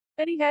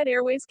Etihad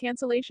Airways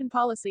Cancellation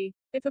Policy.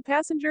 If a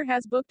passenger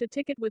has booked a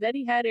ticket with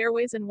Etihad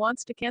Airways and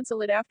wants to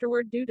cancel it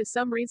afterward due to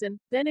some reason,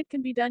 then it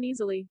can be done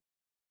easily.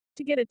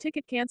 To get a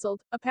ticket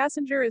cancelled, a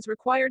passenger is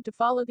required to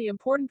follow the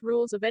important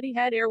rules of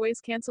Etihad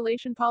Airways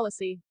Cancellation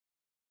Policy.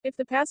 If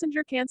the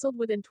passenger cancelled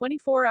within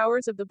 24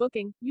 hours of the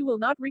booking, you will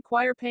not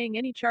require paying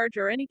any charge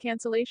or any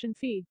cancellation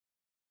fee.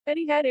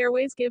 Etihad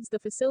Airways gives the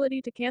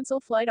facility to cancel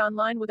flight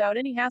online without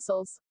any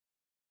hassles.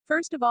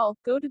 First of all,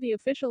 go to the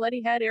official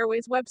Etihad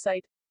Airways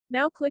website.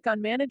 Now click on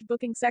Manage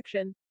Booking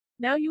section.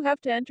 Now you have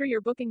to enter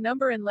your booking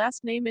number and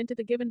last name into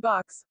the given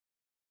box.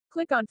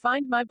 Click on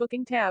Find My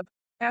Booking tab.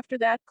 After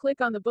that,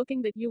 click on the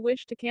booking that you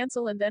wish to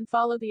cancel and then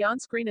follow the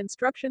on-screen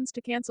instructions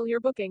to cancel your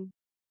booking.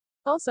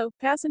 Also,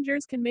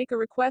 passengers can make a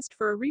request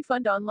for a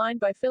refund online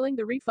by filling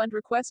the refund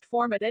request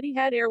form at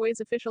Etihad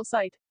Airways official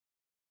site.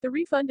 The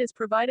refund is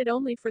provided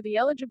only for the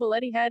eligible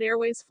Etihad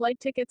Airways flight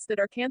tickets that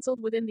are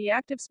cancelled within the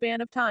active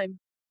span of time.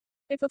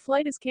 If a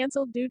flight is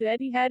cancelled due to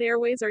Etihad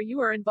Airways or you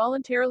are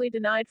involuntarily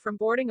denied from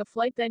boarding a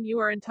flight, then you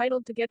are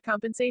entitled to get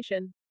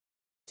compensation.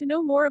 To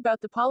know more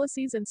about the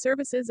policies and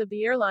services of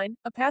the airline,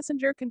 a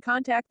passenger can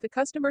contact the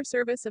customer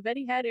service of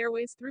Etihad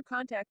Airways through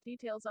contact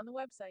details on the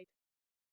website.